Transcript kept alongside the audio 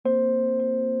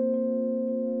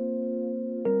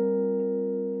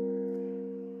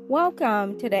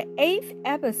Welcome to the 8th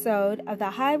episode of the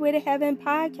Highway to Heaven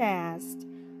podcast,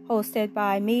 hosted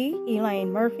by me,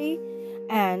 Elaine Murphy,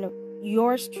 and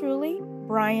yours truly,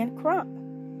 Brian Crump.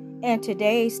 And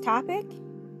today's topic,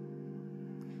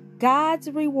 God's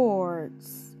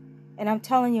rewards. And I'm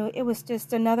telling you, it was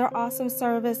just another awesome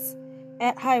service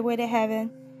at Highway to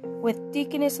Heaven with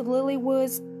Deaconess Lily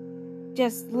Woods,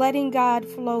 just letting God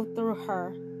flow through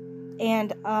her,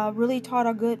 and really taught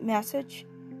a good message.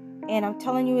 And I'm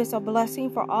telling you, it's a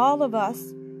blessing for all of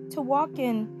us to walk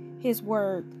in His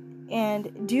Word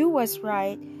and do what's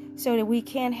right so that we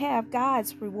can have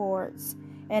God's rewards.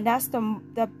 And that's the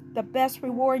best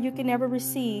reward you can ever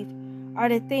receive are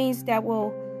the things that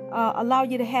will allow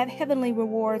you to have heavenly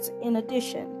rewards in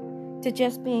addition to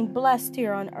just being blessed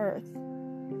here on earth.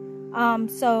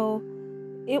 So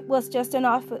it was just an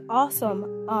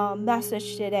awesome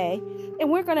message today. And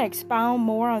we're going to expound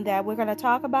more on that. We're going to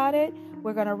talk about it.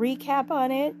 We're going to recap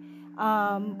on it.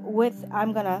 I'm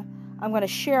going to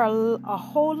share a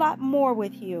whole lot more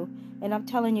with you. And I'm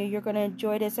telling you, you're going to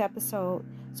enjoy this episode.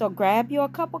 So grab you a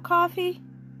cup of coffee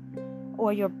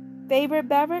or your favorite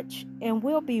beverage, and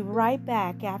we'll be right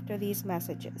back after these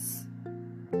messages.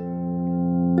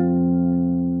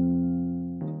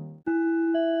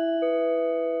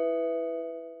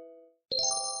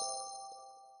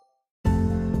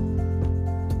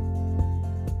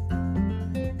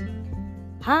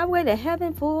 Highway to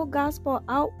Heaven Full Gospel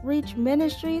Outreach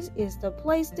Ministries is the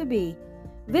place to be.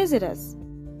 Visit us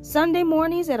Sunday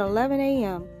mornings at 11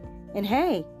 a.m. And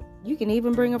hey, you can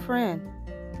even bring a friend.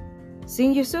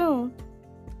 See you soon.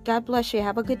 God bless you.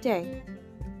 Have a good day.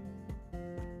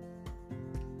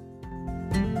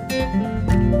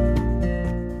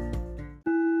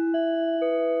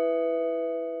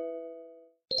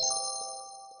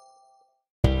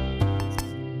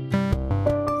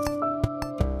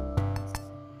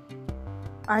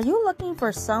 Are you looking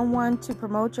for someone to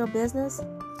promote your business?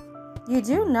 You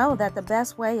do know that the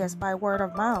best way is by word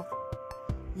of mouth.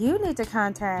 You need to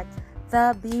contact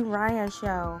The B. Ryan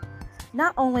Show.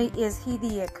 Not only is he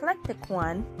the eclectic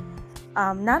one,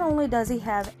 not only does he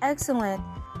have excellent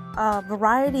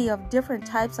variety of different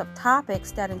types of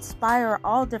topics that inspire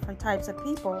all different types of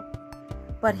people,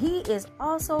 but he is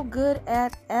also good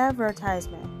at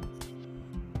advertisement.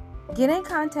 Get in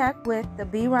contact with The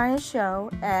B. Ryan Show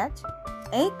at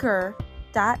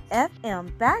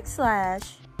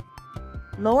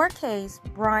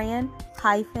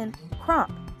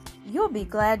anchor.fm/Brian-Crump. You'll be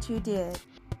glad you did.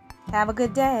 Have a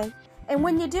good day. And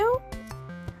when you do,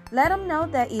 let them know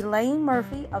that Elaine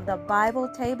Murphy of the Bible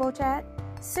Table Chat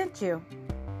sent you.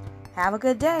 Have a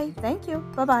good day. Thank you.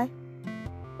 Bye-bye.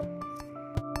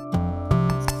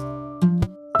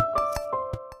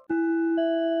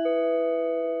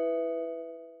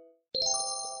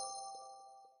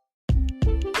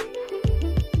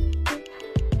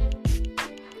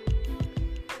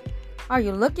 Are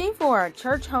you looking for a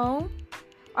church home?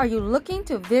 Are you looking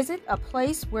to visit a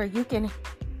place where you can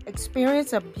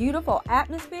experience a beautiful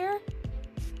atmosphere?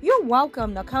 You're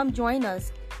welcome to come join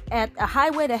us at the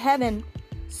Highway to Heaven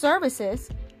services,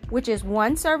 which is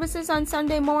one services on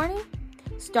Sunday morning,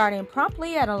 starting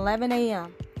promptly at 11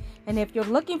 a.m. And if you're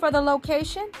looking for the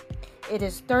location, it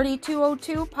is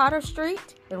 3202 Potter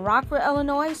Street in Rockford,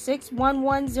 Illinois,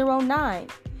 61109.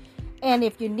 And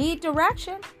if you need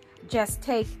direction, just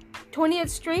take 20th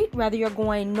Street, whether you're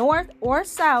going north or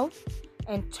south,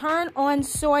 and turn on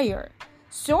Sawyer.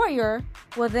 Sawyer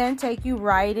will then take you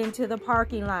right into the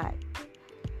parking lot.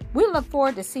 We look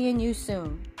forward to seeing you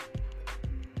soon.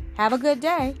 Have a good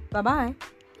day. Bye-bye.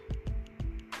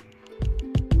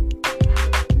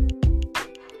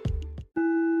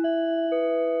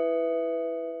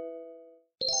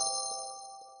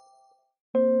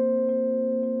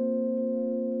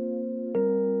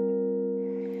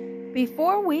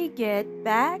 Before we get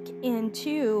back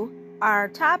into our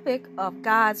topic of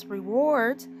God's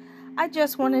rewards, I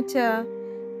just wanted to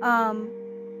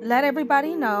let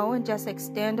everybody know and just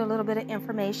extend a little bit of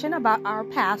information about our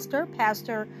pastor,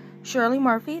 Pastor Shirley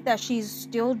Murphy, that she's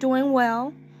still doing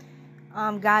well.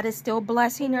 God is still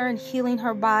blessing her and healing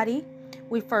her body.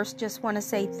 We first just want to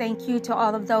say thank you to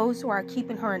all of those who are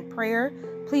keeping her in prayer.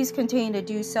 Please continue to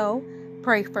do so.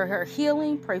 Pray for her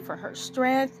healing. Pray for her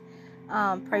strength.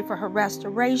 Pray for her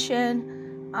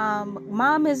restoration.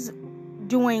 Mom is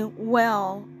doing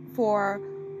well for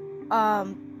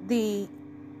the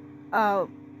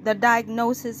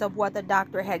diagnosis of what the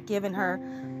doctor had given her.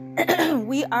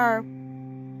 We are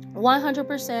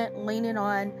 100% leaning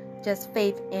on just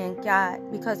faith in God,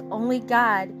 because only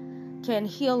God can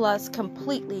heal us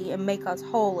completely and make us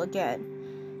whole again.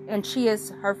 And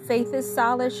her faith is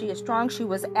solid. She is strong. She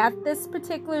was at this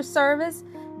particular service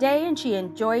day and she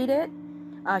enjoyed it.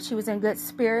 She was in good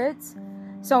spirits.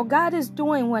 So God is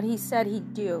doing what he said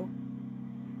he'd do.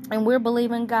 And we're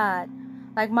believing God.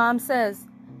 Like Mom says,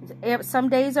 some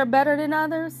days are better than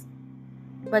others.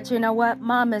 But you know what?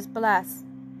 Mom is blessed.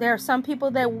 There are some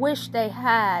people that wish they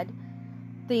had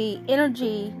the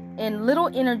energy and little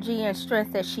energy and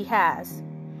strength that she has.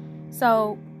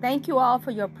 So thank you all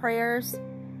for your prayers.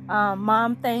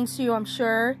 Mom thanks you, I'm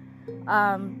sure.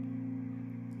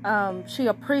 She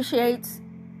appreciates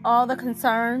all the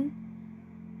concern.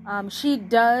 She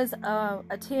does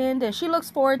attend, and she looks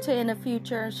forward to in the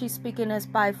future. She's speaking this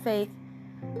by faith,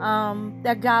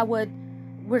 that God would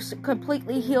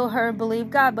completely heal her and believe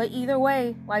God. But either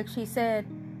way, like she said,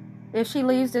 if she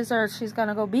leaves this earth, she's going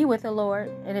to go be with the Lord.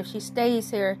 And if she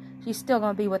stays here, she's still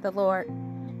going to be with the Lord.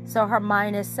 So her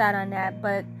mind is set on that.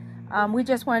 But we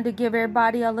just wanted to give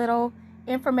everybody a little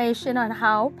information on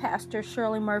how Pastor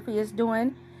Shirley Murphy is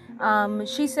doing.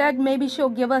 She said maybe she'll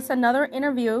give us another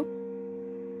interview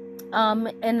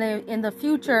in the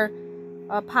future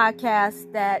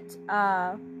podcast that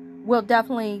we'll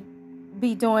definitely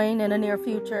be doing in the near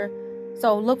future.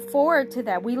 So look forward to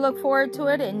that. We look forward to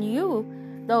it, and you,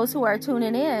 those who are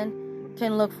tuning in,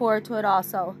 can look forward to it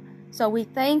also. So we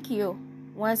thank you.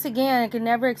 Once again, I can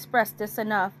never express this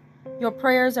enough. Your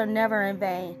prayers are never in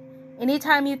vain.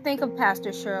 Anytime you think of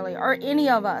Pastor Shirley or any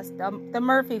of us, the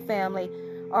Murphy family,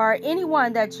 or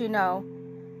anyone that you know,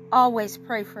 always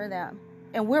pray for them.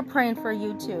 And we're praying for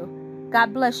you too.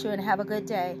 God bless you and have a good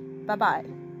day. Bye-bye.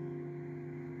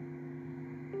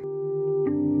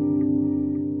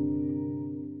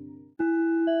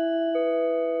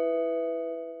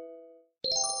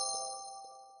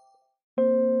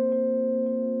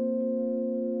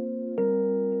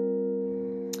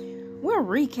 We're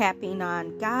recapping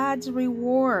on God's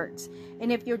rewards.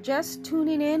 And if you're just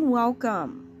tuning in,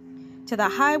 welcome to the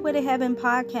Highway to Heaven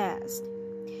podcast.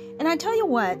 And I tell you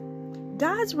what,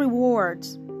 God's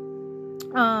rewards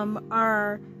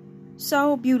are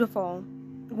so beautiful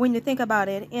when you think about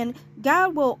it. And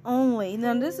God will only,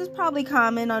 now this is probably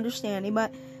common understanding,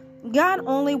 but God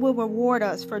only will reward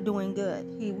us for doing good.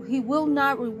 He will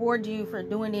not reward you for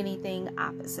doing anything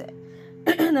opposite.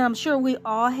 And I'm sure we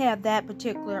all have that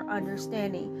particular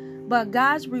understanding. But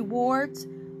God's rewards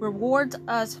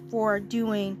us for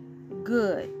doing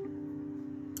good.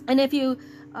 And if you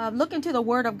look into the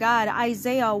Word of God,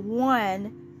 Isaiah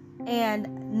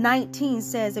 1:19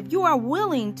 says, if you are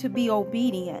willing to be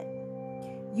obedient,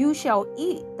 you shall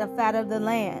eat the fat of the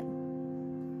land.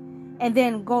 And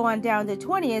then go on down to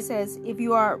 20, it says, if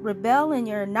you are rebel and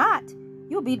you're not,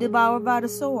 you'll be devoured by the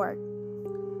sword.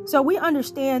 So we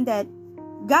understand that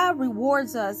God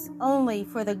rewards us only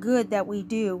for the good that we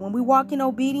do. When we walk in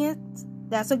obedience,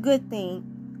 that's a good thing.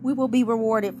 We will be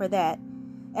rewarded for that.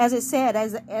 As it said,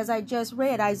 as I just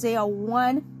read, Isaiah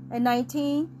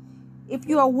 1:19, if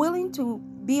you are willing to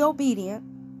be obedient,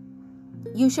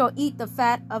 you shall eat the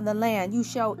fat of the land. You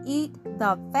shall eat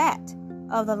the fat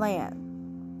of the land.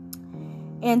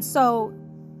 And so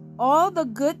all the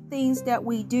good things that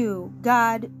we do,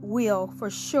 God will for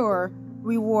sure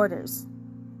reward us.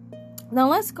 Now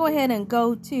let's go ahead and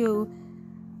go to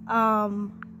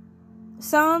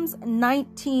Psalms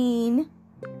 19.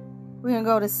 We're going to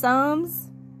go to Psalms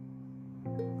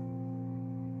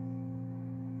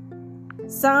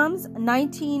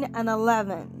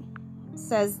 19:11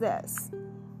 says this.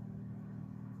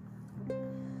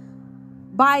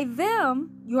 By them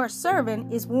your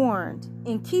servant is warned.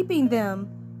 In keeping them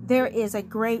there is a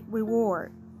great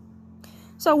reward.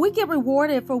 So we get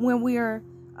rewarded for when we are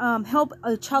help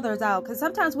each other out, because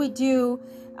sometimes we do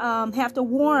have to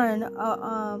warn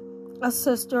a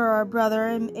sister or a brother,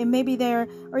 and maybe or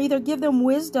either give them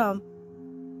wisdom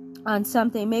on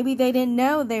something. Maybe they didn't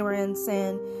know they were in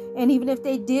sin, and even if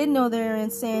they did know they were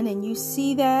in sin, and you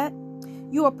see that,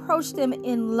 you approach them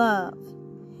in love,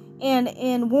 and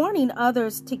in warning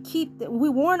others we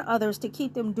warn others to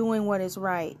keep them doing what is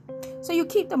right. So you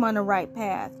keep them on the right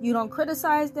path. You don't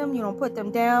criticize them, you don't put them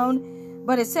down.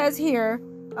 But it says here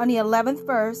on the 11th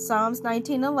verse, Psalms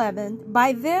 19:11,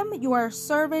 by them your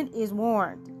servant is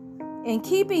warned. In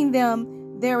keeping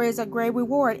them, there is a great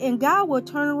reward. And God will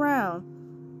turn around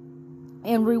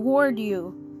and reward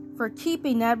you for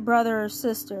keeping that brother or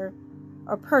sister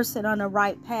or person on the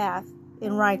right path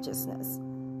in righteousness.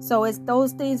 So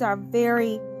those things are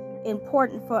very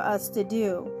important for us to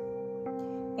do.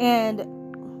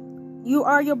 And you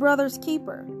are your brother's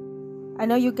keeper. I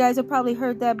know you guys have probably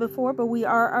heard that before, but we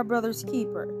are our brother's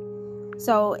keeper.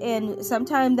 So, and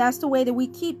sometimes that's the way that we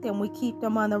keep them. We keep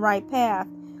them on the right path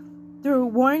through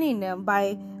warning them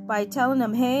by by telling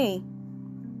them, hey,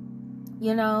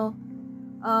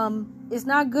 it's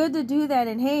not good to do that.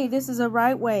 And hey, this is a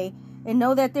right way. And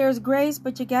know that there's grace,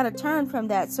 but you got to turn from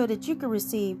that so that you can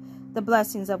receive the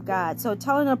blessings of God. So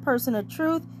telling a person the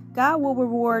truth, God will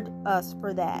reward us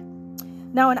for that.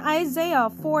 Now in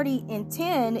Isaiah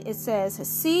 40:10, it says,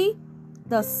 see,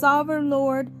 the sovereign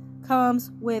Lord comes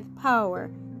with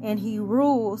power, and he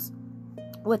rules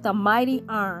with a mighty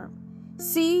arm.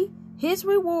 See, his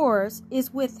rewards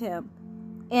is with him,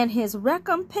 and his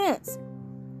recompense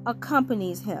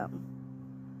accompanies him.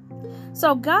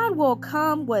 So God will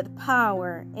come with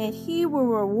power, and he will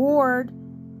reward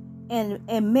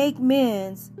and make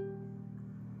amends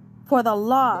for the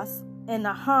loss and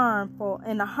the harmful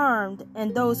and the harmed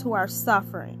and those who are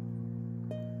suffering.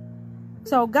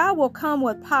 So God will come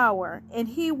with power, and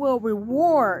he will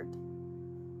reward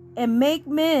and make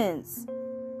amends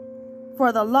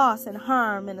for the loss and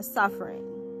harm and the suffering.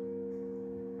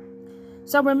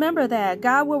 So remember that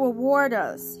God will reward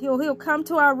us. He'll come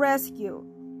to our rescue.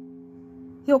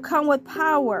 He'll come with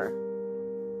power,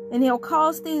 and he'll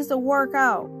cause things to work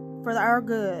out for our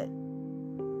good.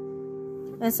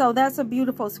 And so that's a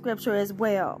beautiful scripture as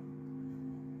well.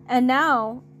 And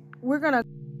now we're going to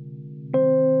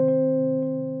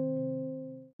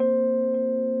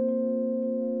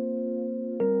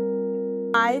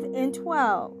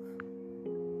 5:12.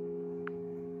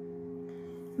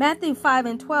 Matthew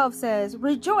 5:12 says,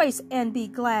 rejoice and be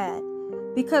glad,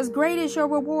 because great is your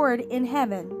reward in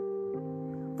heaven.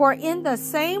 For in the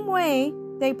same way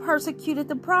they persecuted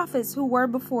the prophets who were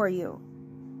before you.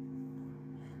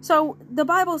 So the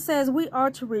Bible says we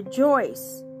are to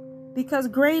rejoice because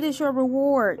great is your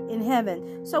reward in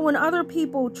heaven. So when other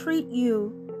people treat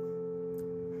you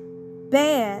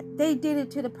bad, they did it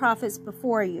to the prophets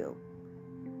before you.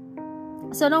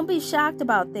 So don't be shocked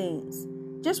about things.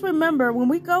 Just remember, when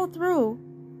we go through,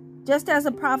 just as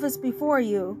the prophets before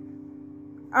you,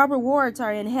 our rewards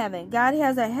are in heaven. God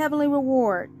has a heavenly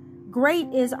reward.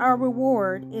 Great is our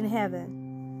reward in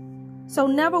heaven. So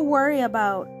never worry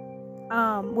about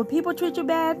when people treat you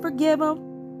bad, forgive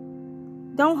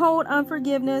them. Don't hold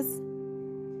unforgiveness.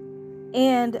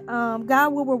 And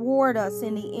God will reward us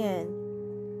in the end.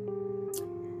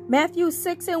 Matthew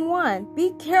 6:1,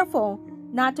 be careful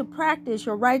not to practice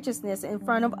your righteousness in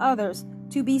front of others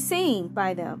to be seen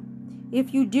by them.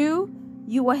 If you do,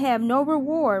 you will have no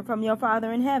reward from your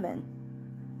Father in heaven.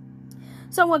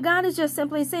 So what God is just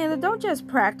simply saying that don't just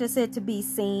practice it to be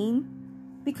seen,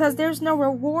 because there's no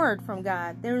reward from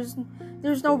God. There's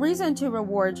no reason to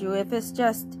reward you if it's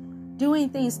just doing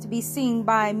things to be seen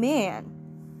by man,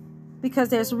 because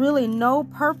there's really no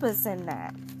purpose in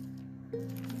that.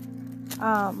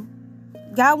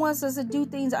 God wants us to do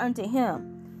things unto him.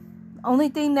 Only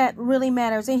thing that really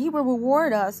matters, and he will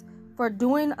reward us for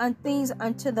doing things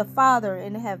unto the Father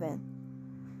in heaven.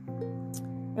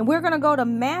 And we're going to go to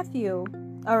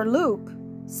Luke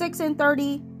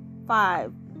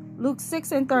 6:35. Luke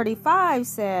 6:35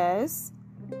 says,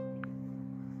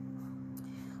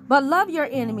 but love your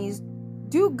enemies,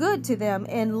 do good to them,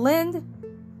 and lend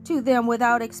to them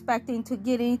without expecting to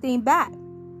get anything back.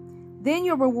 Then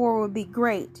your reward will be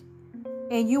great,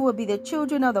 and you will be the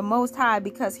children of the Most High,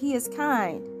 because he is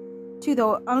kind to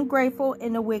the ungrateful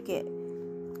and the wicked.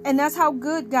 And that's how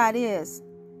good God is.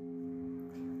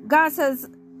 God says,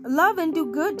 love and do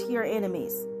good to your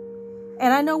enemies.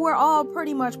 And I know we're all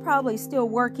pretty much probably still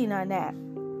working on that.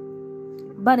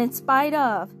 But in spite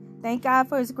of, thank God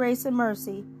for his grace and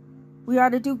mercy, we are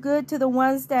to do good to the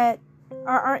ones that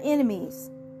are our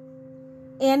enemies.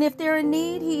 And if they're in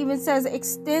need, he even says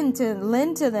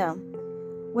lend to them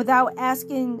without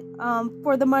asking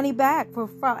for the money back,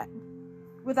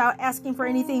 without asking for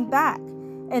anything back.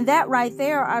 And that right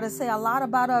there ought to say a lot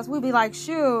about us. We'd be like,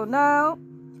 shoot, no,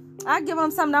 I give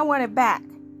them something, I want it back.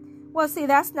 Well, see,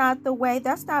 that's not the way.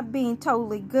 That's not being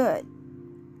totally good.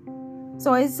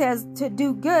 So it says to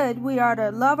do good, we are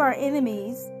to love our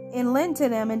enemies and lend to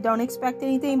them and don't expect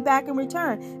anything back in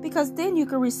return, because then you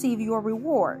can receive your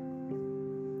reward.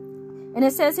 And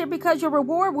it says here, because your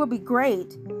reward will be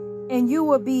great and you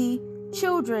will be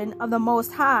children of the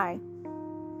Most High.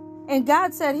 And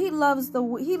God said he loves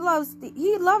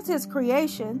his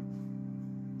creation.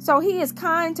 So he is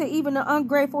kind to even the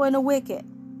ungrateful and the wicked.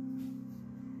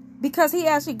 Because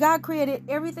God created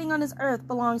everything on this earth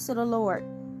belongs to the Lord.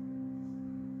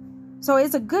 So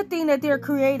it's a good thing that they're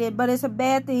created, but it's a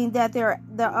bad thing that they're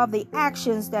of the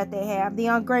actions that they have, the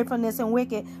ungratefulness and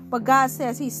wicked. But God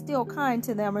says he's still kind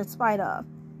to them in spite of,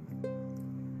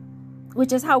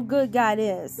 which is how good God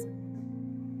is.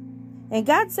 And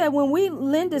God said when we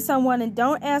lend to someone and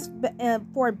don't ask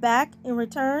for it back in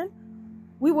return,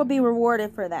 we will be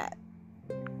rewarded for that.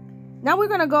 Now we're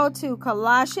going to go to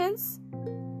Colossians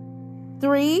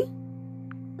 3,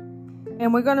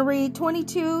 and we're going to read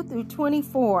 22 through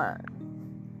 24.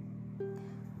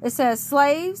 It says,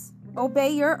 slaves,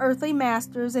 obey your earthly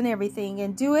masters in everything,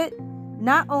 and do it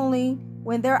not only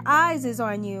when their eyes is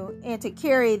on you and to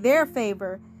carry their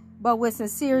favor, but with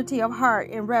sincerity of heart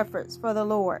and reverence for the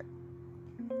Lord.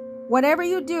 Whatever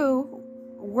you do,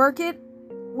 work it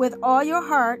with all your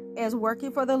heart as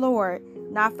working for the Lord,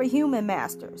 not for human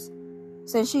masters,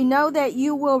 since you know that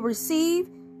you will receive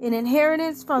an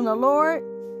inheritance from the Lord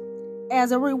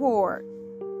as a reward.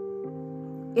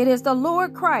 It is the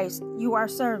Lord Christ you are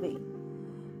serving.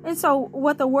 And so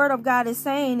what the Word of God is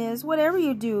saying is, whatever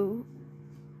you do,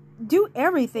 do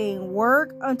everything,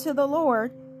 work unto the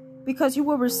Lord, because you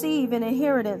will receive an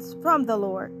inheritance from the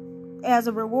Lord as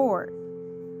a reward.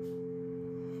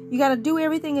 You got to do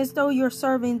everything as though you're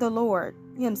serving the Lord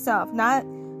himself, not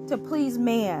to please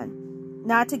man,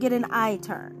 not to get an eye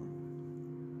turn.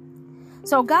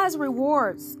 So God's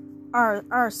rewards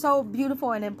are so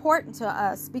beautiful and important to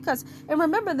us because, and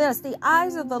remember this, the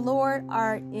eyes of the Lord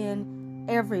are in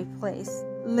every place,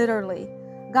 literally.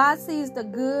 God sees the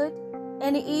good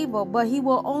and the evil, but he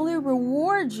will only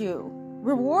reward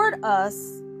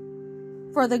us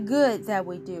for the good that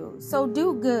we do. So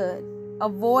do good.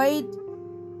 Avoid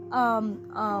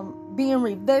being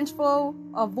revengeful.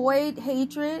 Avoid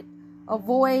hatred.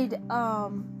 Avoid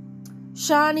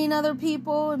shunning other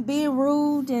people and being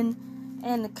rude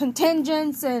and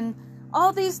contingents and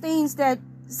all these things that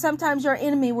sometimes your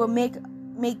enemy will make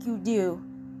you do.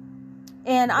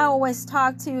 And I always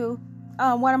talk to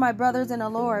one of my brothers in the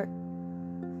Lord,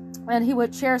 and he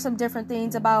would share some different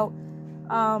things about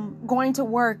going to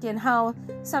work and how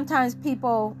sometimes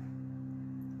people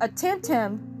attempt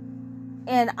him.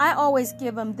 And I always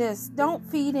give him this: don't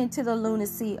feed into the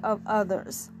lunacy of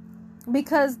others,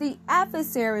 because the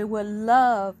adversary would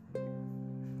love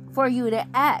for you to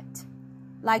act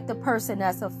like the person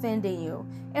that's offending you.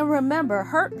 And remember,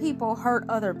 hurt people hurt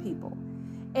other people,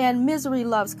 and misery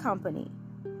loves company.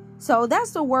 So that's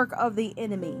the work of the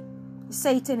enemy,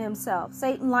 Satan himself.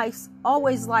 Satan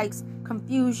always likes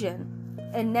confusion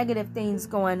and negative things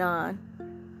going on.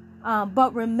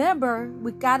 But remember,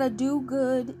 we got to do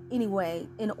good anyway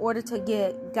in order to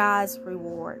get God's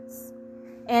rewards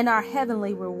and our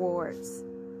heavenly rewards.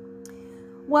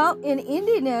 Well, in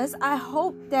ending this, I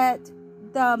hope that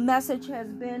the message has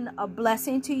been a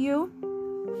blessing to you.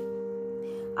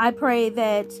 I pray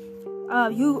that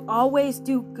you always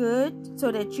do good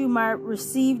so that you might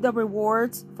receive the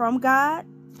rewards from God,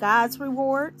 God's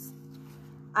rewards.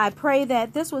 I pray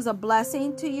that this was a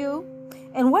blessing to you.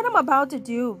 And what I'm about to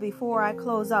do before I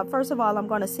close up, first of all, I'm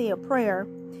going to say a prayer,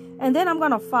 and then I'm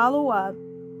going to follow up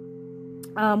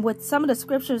with some of the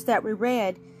scriptures that we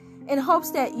read, in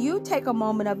hopes that you take a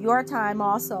moment of your time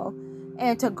also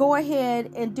and to go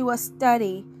ahead and do a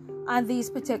study on these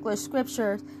particular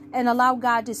scriptures and allow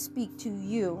God to speak to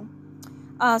you.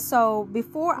 So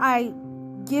before I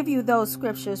give you those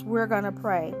scriptures, we're going to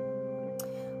pray.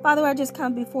 Father, I just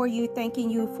come before you thanking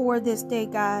you for this day,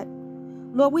 God.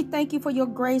 Lord, we thank you for your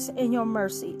grace and your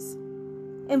mercies.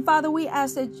 And Father, we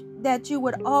ask that you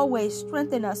would always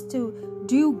strengthen us to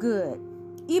do good,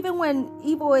 even when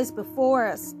evil is before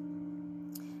us.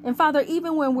 And Father,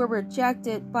 even when we're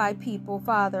rejected by people,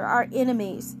 Father, our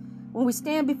enemies, when we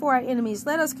stand before our enemies,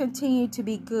 let us continue to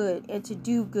be good and to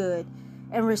do good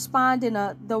and respond in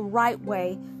the right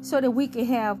way so that we can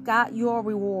have your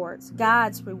rewards,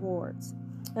 God's rewards.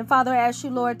 And Father, I ask you,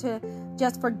 Lord, to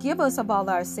just forgive us of all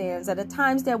our sins at the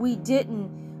times that we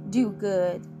didn't do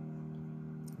good.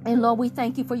 And Lord, we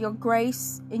thank you for your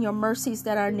grace and your mercies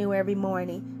that are new every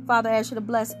morning. Father, I ask you to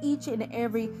bless each and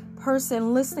every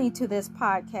person listening to this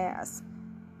podcast.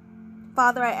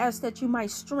 Father, I ask that you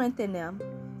might strengthen them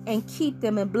and keep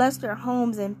them and bless their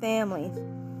homes and families.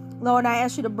 Lord, I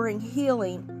ask you to bring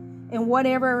healing in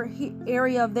whatever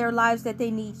area of their lives that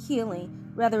they need healing,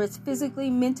 whether it's physically,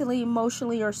 mentally,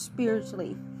 emotionally, or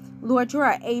spiritually. Lord, you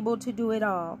are able to do it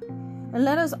all. And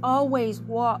let us always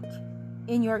walk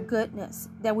in your goodness,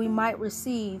 that we might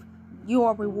receive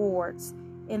your rewards.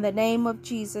 In the name of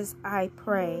Jesus, I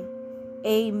pray.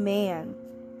 Amen.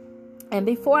 And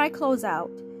before I close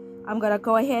out, I'm going to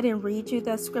go ahead and read you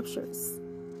the scriptures.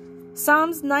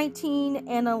 Psalms 19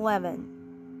 and 11.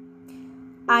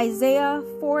 Isaiah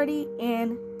 40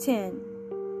 and 10.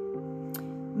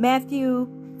 Matthew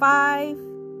 5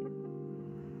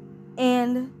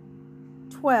 and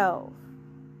 12.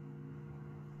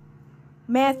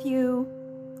 Matthew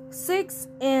 6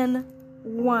 and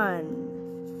 1.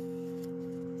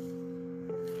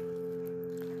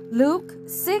 Luke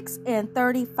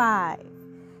 6:35,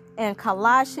 and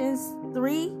Colossians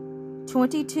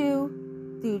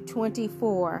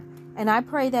 3:22-24. And I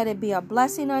pray that it be a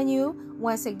blessing on you.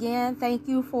 Once again, thank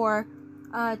you for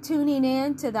tuning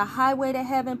in to the Highway to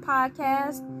Heaven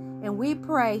podcast. And we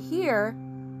pray here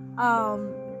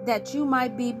that you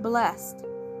might be blessed.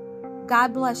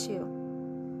 God bless you.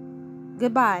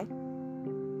 Goodbye.